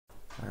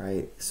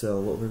Alright,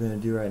 so what we're going to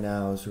do right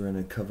now is we're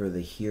going to cover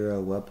the hero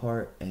web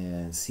part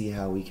and see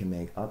how we can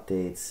make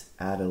updates,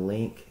 add a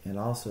link, and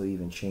also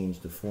even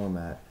change the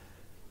format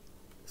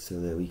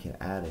so that we can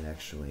add an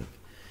extra link.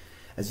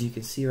 As you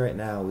can see right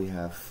now, we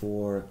have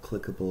 4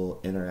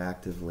 clickable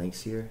interactive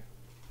links here.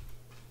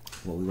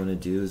 What we want to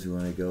do is we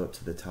want to go up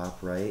to the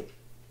top right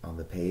on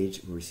the page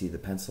where we see the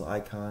pencil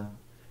icon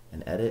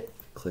and edit.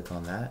 Click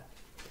on that.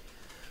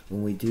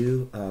 When we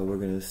do, we're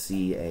going to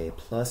see a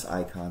plus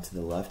icon to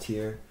the left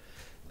here.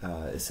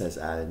 It says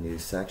add a new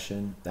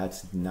section.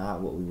 That's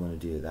not what we want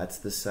to do. That's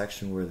the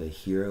section where the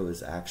hero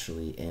is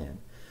actually in.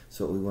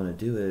 So what we want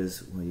to do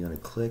is we want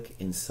to click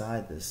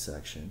inside this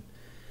section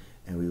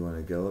and we want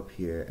to go up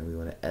here and we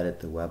want to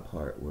edit the web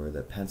part where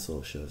the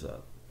pencil shows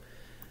up.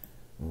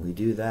 When we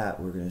do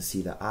that, we're going to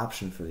see the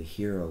option for the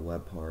hero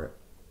web part,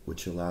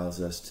 which allows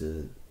us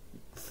to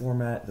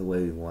format the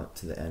way we want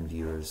to the end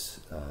viewer's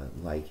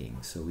liking.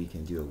 So we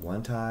can do a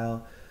 1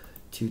 tile,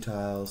 2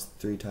 tiles,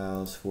 3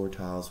 tiles, 4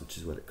 tiles, which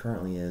is what it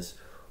currently is,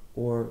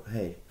 or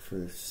hey, for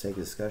the sake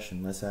of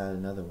discussion, let's add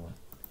another one,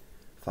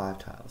 5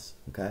 tiles.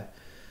 Okay,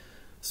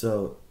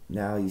 so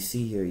now you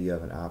see here you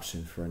have an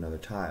option for another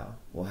tile.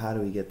 Well, how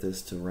do we get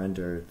this to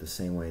render the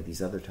same way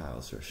these other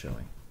tiles are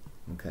showing?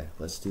 Okay,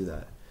 let's do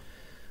that.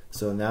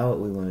 So now what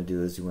we want to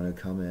do is we want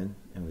to come in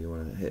and we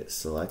want to hit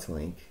select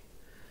link.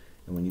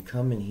 And when you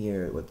come in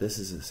here, what this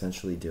is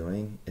essentially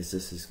doing is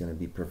this is going to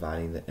be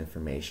providing the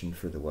information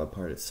for the web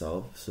part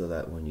itself, so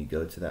that when you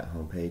go to that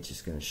home page,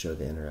 it's going to show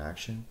the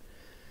interaction.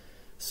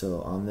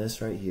 So on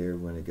this right here,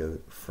 we're going to go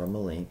from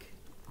a link.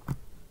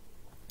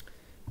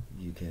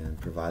 You can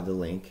provide the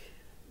link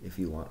if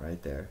you want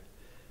right there.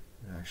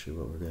 Actually,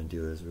 what we're going to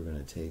do is we're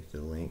going to take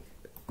the link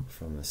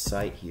from the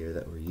site here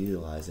that we're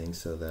utilizing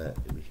so that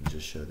we can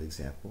just show the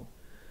example.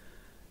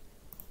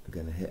 I'm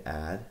going to hit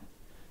add.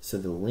 So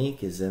the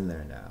link is in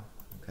there now,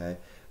 okay?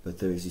 But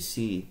there's, you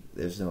see,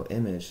 there's no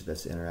image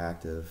that's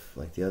interactive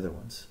like the other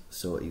ones.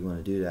 So what you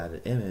want to do to add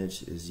an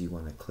image is you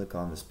want to click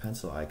on this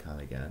pencil icon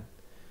again.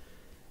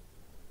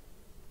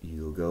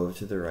 You'll go over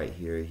to the right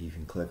here. You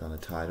can click on the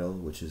title,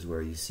 which is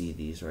where you see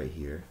these right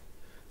here.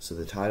 So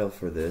the title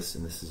for this,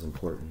 and this is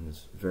important,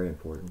 it's very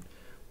important,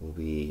 will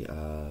be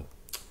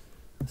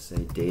let's say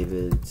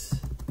David's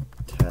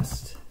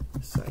test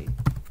site,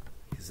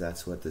 because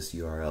that's what this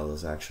URL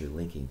is actually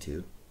linking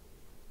to.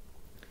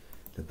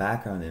 The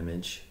background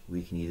image,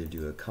 we can either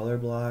do a color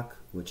block,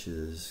 which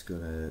is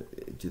going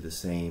to do the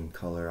same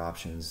color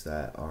options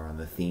that are on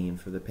the theme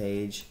for the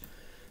page,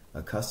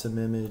 a custom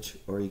image,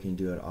 or you can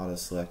do an auto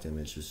select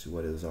image, which is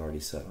what it was already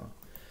set on.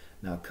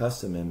 Now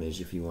custom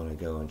image, if you want to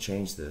go and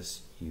change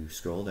this, you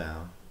scroll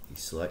down, you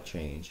select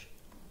change,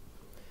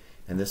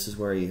 and this is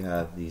where you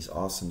have these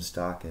awesome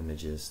stock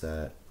images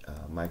that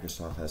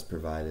Microsoft has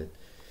provided.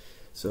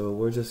 So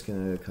we're just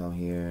going to come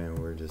here and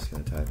we're just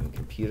going to type in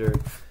computer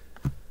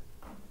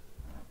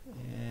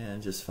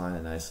and just find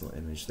a nice little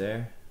image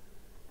there.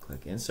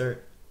 Click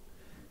insert,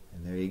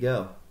 and there you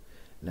go.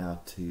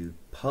 Now to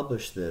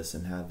publish this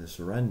and have this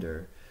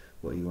render,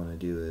 what you want to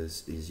do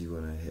is you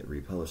want to hit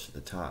republish at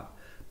the top.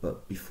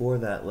 But before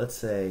that, let's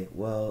say,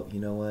 well, you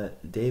know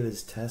what,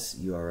 David's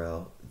test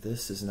URL,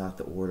 this is not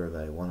the order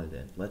that I wanted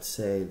in. Let's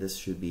say this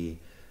should be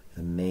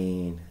the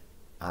main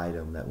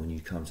item that when you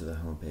come to the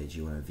home page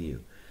you want to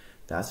view.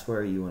 That's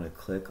where you want to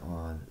click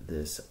on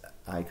this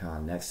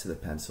icon next to the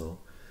pencil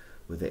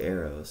with the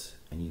arrows,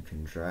 and you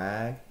can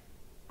drag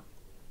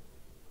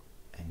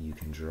and you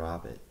can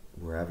drop it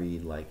wherever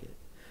you'd like it.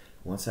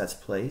 Once that's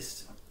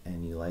placed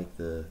and you like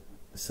the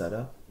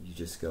setup, you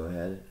just go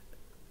ahead,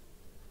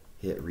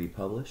 hit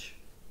republish.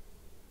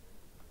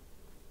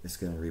 It's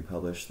going to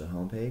republish the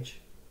home page,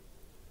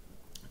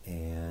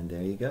 and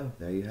there you go.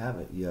 There you have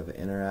it. You have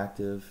an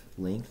interactive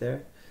link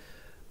there.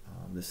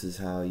 This is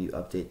how you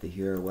update the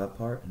hero web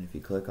part, and if you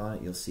click on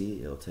it, you'll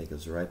see it'll take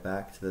us right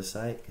back to the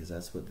site, because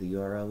that's what the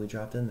URL we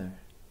dropped in there.